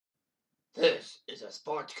This is a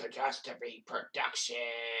sports catastrophe production.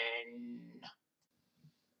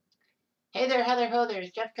 Hey there, Heather Ho,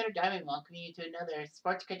 there's Jeff Cutter Diamond welcoming you to another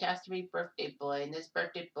Sports Catastrophe birthday boy. And this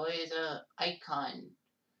birthday boy is a icon,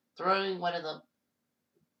 throwing one of the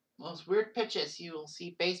most weird pitches you will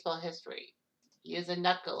see baseball history. He is a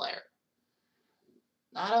knuckler.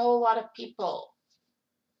 Not a whole lot of people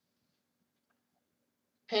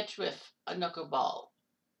pitch with a knuckleball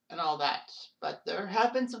and all that, but there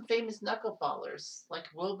have been some famous knuckleballers like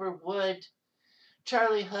Wilbur Wood,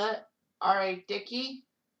 Charlie Hutt, R.A. Dickey,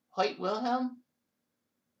 Hoyt Wilhelm.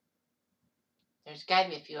 There's got to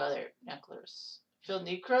be a few other knucklers. Phil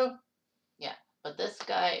Necro? Yeah, but this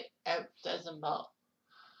guy does them all.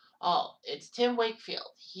 Oh, it's Tim Wakefield.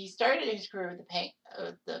 He started his career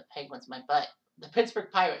with the Penguins, my butt, the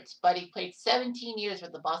Pittsburgh Pirates, but he played 17 years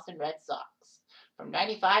with the Boston Red Sox from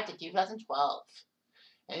 95 to 2012.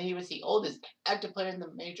 And he was the oldest active player in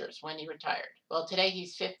the majors when he retired. Well, today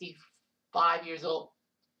he's 55 years old.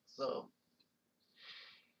 So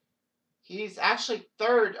he's actually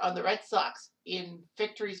third on the Red Sox in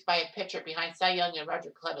victories by a pitcher behind Cy Young and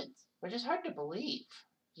Roger Clemens, which is hard to believe.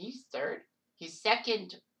 He's third. He's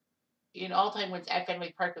second in all-time wins at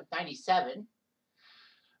Fenway Park with 97,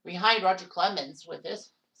 behind Roger Clemens with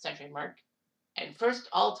his century mark, and first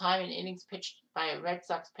all-time in innings pitched by a Red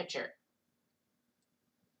Sox pitcher.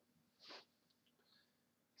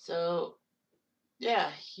 So, yeah,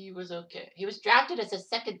 he was okay. He was drafted as a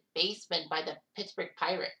second baseman by the Pittsburgh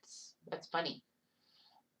Pirates. That's funny.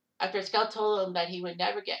 After a scout told him that he would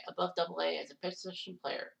never get above AA as a position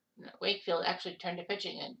player, Wakefield actually turned to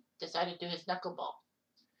pitching and decided to do his knuckleball.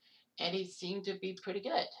 And he seemed to be pretty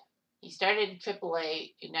good. He started in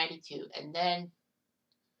AAA in 92, and then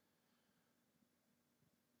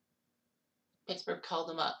Pittsburgh called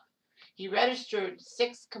him up. He registered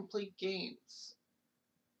 6 complete games.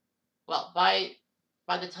 Well, by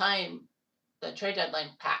the time the trade deadline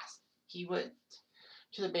passed, he went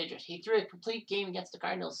to the majors. He threw a complete game against the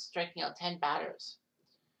Cardinals, striking out 10 batters.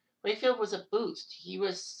 Wakefield was a boost. He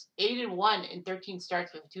was 8-1 in 13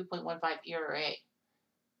 starts with a 2.15 ERA.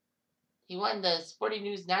 He won the Sporting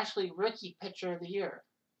News National Rookie Pitcher of the Year.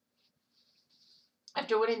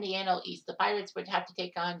 After winning the NL East, the Pirates would have to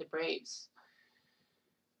take on the Braves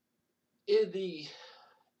in the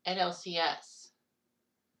NLCS.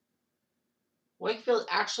 Wakefield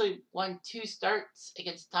actually won 2 starts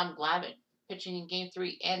against Tom Glavine, pitching in Game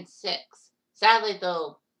 3 and 6. Sadly,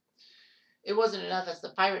 though, it wasn't enough as the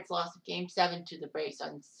Pirates lost Game 7 to the Braves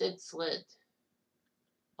on Sid Slid.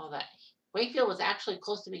 All that. Wakefield was actually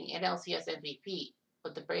close to being NLCS MVP,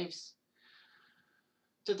 but the Braves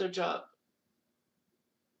did their job.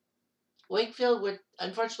 Wakefield would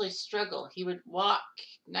unfortunately struggle. He would walk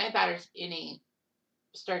 9 batters in a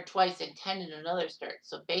start twice and 10 in another start.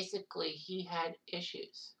 So basically, he had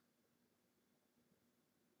issues.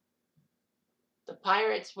 The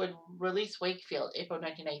Pirates would release Wakefield April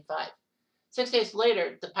 1995. 6 days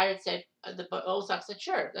later, the Pirates said, the Red Sox said,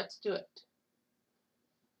 sure, let's do it.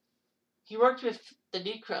 He worked with the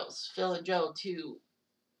Necros, Phil and Joe, to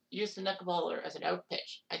use the knuckleballer as an out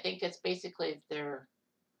pitch. I think that's basically their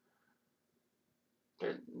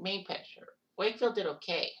main pitcher. Wakefield did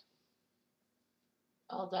okay.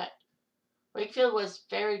 All that. Wakefield was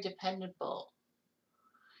very dependable.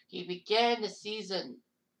 He began the season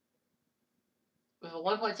with a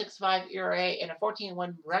 1.65 ERA and a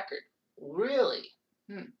 14-1 record. Really?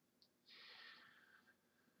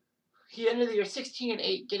 He ended the year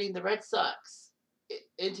 16-8, getting the Red Sox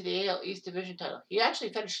into the AL East Division title. He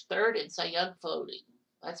actually finished third in Cy Young voting.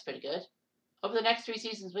 That's pretty good. Over the next 3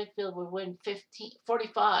 seasons, Wakefield would win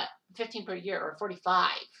 15 per year, or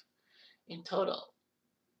 45 in total.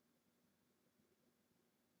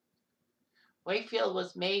 Wakefield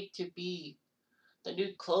was made to be the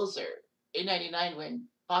new closer in 99 when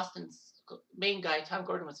Boston's main guy, Tom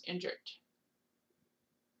Gordon, was injured.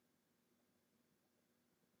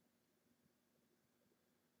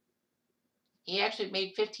 He actually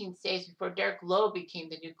made 15 saves before Derek Lowe became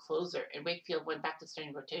the new closer, and Wakefield went back to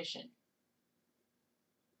starting rotation.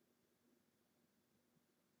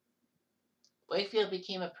 Wakefield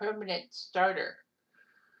became a permanent starter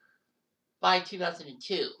by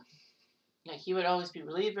 2002. Like, he would always be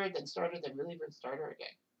reliever, then starter, then reliever, and starter again.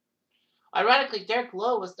 Ironically, Derek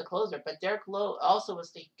Lowe was the closer, but Derek Lowe also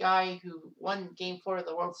was the guy who won Game 4 of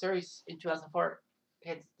the World Series in 2004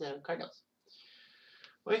 against the Cardinals.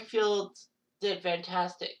 Wakefield did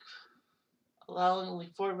fantastic, allowing only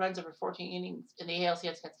 4 runs over 14 innings in the ALCS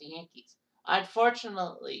against the Yankees.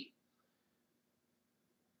 Unfortunately,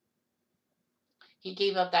 he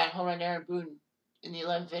gave up that home run Aaron Boone in the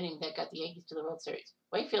 11th inning that got the Yankees to the World Series.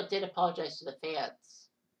 Wakefield did apologize to the fans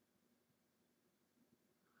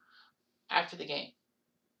after the game.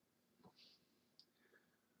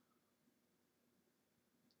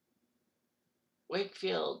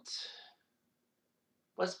 Wakefield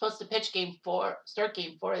was supposed to start game 4 of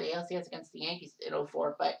the LCS against the Yankees in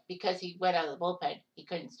 04, but because he went out of the bullpen, he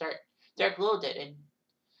couldn't start. Derek Lowe did, and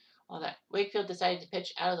all that. Wakefield decided to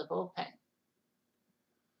pitch out of the bullpen.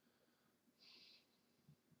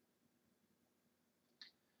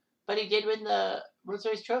 But he did win the World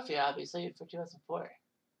Series trophy, obviously, for 2004.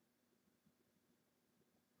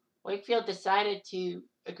 Wakefield decided to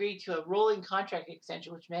agree to a rolling contract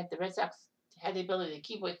extension, which meant the Red Sox had the ability to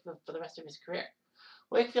keep Wakefield for the rest of his career.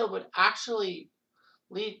 Wakefield would actually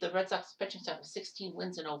lead the Red Sox pitching staff with 16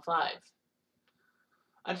 wins in 05.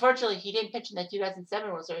 Unfortunately, he didn't pitch in the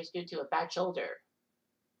 2007 World Series due to a bad shoulder.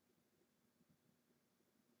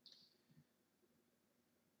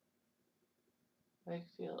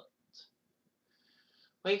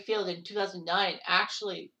 Wakefield in 2009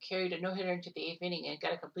 actually carried a no-hitter into the 8th inning and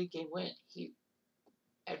got a complete game win. He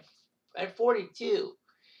at 42,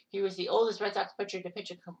 he was the oldest Red Sox pitcher to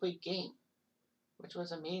pitch a complete game, which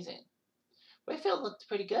was amazing. Wakefield looked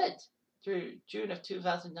pretty good through June of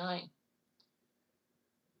 2009.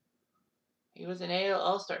 He was an AL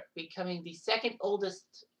All-Star, becoming the second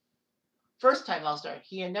oldest first-time All-Star.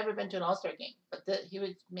 He had never been to an All-Star game, but he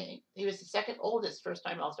was the second oldest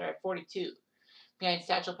first-time All-Star at 42. Behind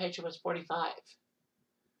Satchel Paige was 45.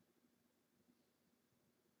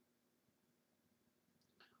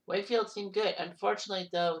 Wakefield seemed good. Unfortunately,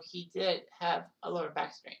 though, he did have a lower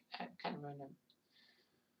back strain. I kind of ruined him.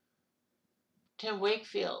 Tim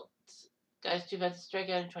Wakefield got his 2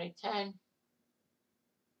 strikeout in 2010.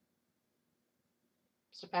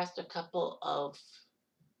 Surpassed a couple of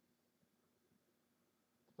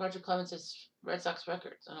Roger Clemens' Red Sox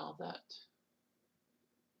records and all that.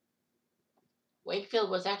 Wakefield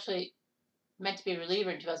was actually meant to be a reliever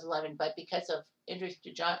in 2011, but because of injuries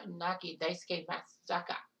to John Naki, Daisuke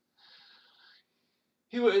Matsuzaka,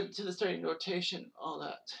 he went to the starting rotation, all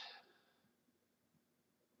that.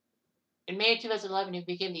 In May of 2011, he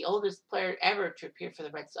became the oldest player ever to appear for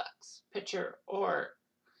the Red Sox, pitcher or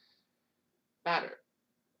batter.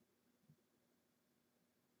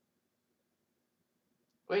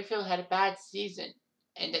 Wakefield had a bad season,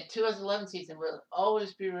 and the 2011 season will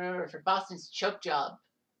always be remembered for Boston's choke job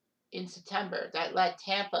in September that led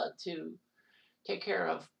Tampa to take care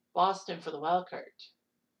of Boston for the wild card.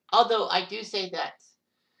 Although I do say that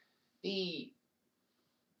the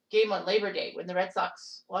game on Labor Day when the Red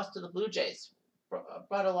Sox lost to the Blue Jays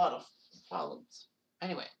brought a lot of problems.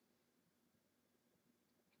 Anyway,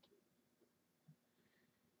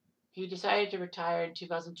 he decided to retire in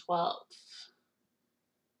 2012.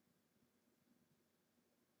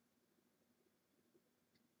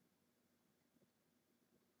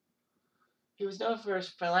 He was known for his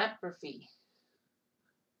philanthropy,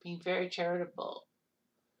 being very charitable,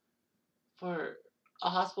 for a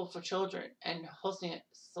hospital for children, and hosting a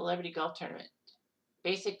celebrity golf tournament.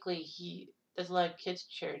 Basically, he does a lot of kids'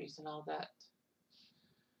 charities and all that.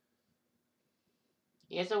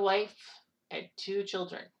 He has a wife and 2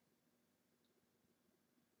 children.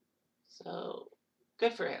 So,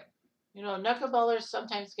 good for him. You know, knuckleballers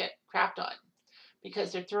sometimes get crapped on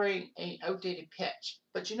because they're throwing an outdated pitch.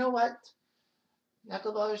 But you know what?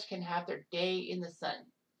 Knuckleballers can have their day in the sun.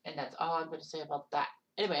 And that's all I'm going to say about that.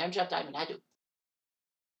 Anyway, I'm Jeff Diamond. I do.